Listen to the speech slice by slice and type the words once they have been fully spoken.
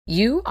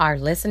You are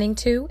listening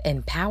to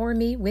Empower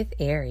Me with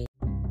Ari.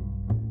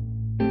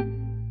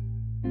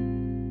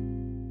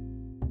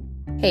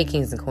 Hey,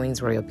 kings and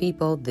queens, royal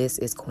people, this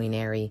is Queen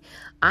Ari.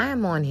 I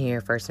am on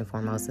here first and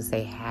foremost to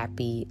say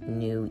Happy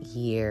New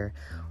Year.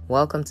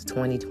 Welcome to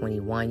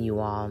 2021, you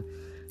all.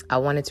 I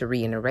wanted to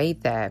reiterate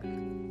that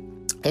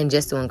and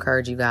just to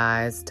encourage you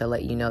guys to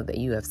let you know that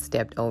you have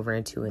stepped over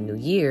into a new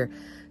year.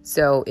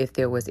 So if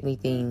there was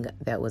anything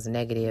that was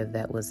negative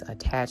that was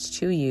attached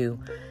to you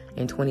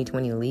in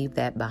 2020, leave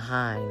that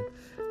behind.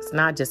 It's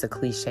not just a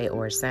cliche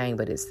or a saying,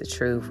 but it's the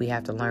truth. We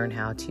have to learn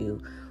how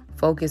to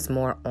focus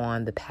more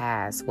on the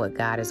past, what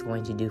God is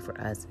going to do for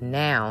us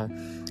now,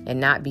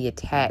 and not be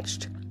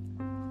attached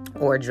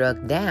or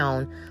drugged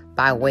down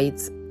by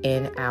weights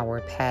in our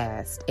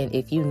past. And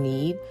if you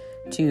need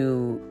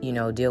to,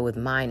 deal with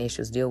mind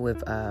issues, deal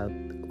with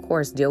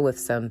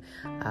some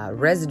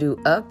residue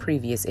of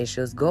previous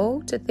issues,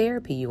 go to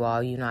therapy, you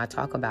all. I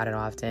talk about it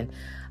often.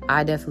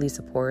 I definitely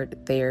support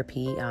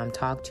therapy.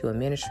 Talk to a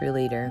ministry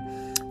leader.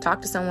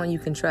 Talk to someone you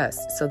can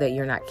trust so that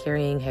you're not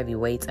carrying heavy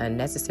weights,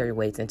 unnecessary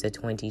weights into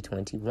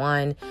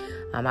 2021.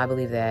 I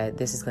believe that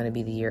this is going to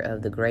be the year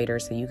of the greater.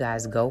 So you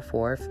guys go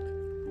forth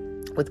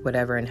with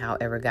whatever and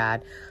however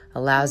God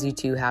allows you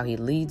to, how he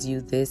leads you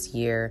this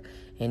year,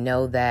 and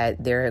know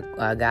that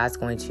God's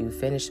going to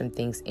finish some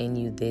things in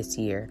you this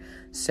year.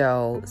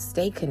 So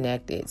stay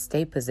connected,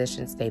 stay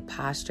positioned, stay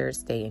postured,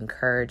 stay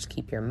encouraged,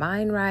 keep your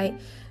mind right,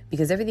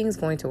 because everything's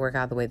going to work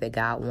out the way that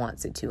God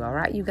wants it to. All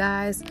right, you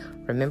guys,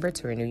 remember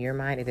to renew your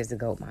mind. It is a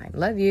GOAT mind.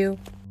 Love you.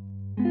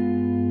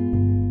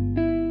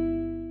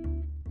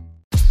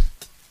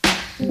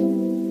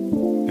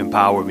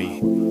 Empower Me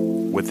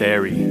with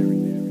Ari.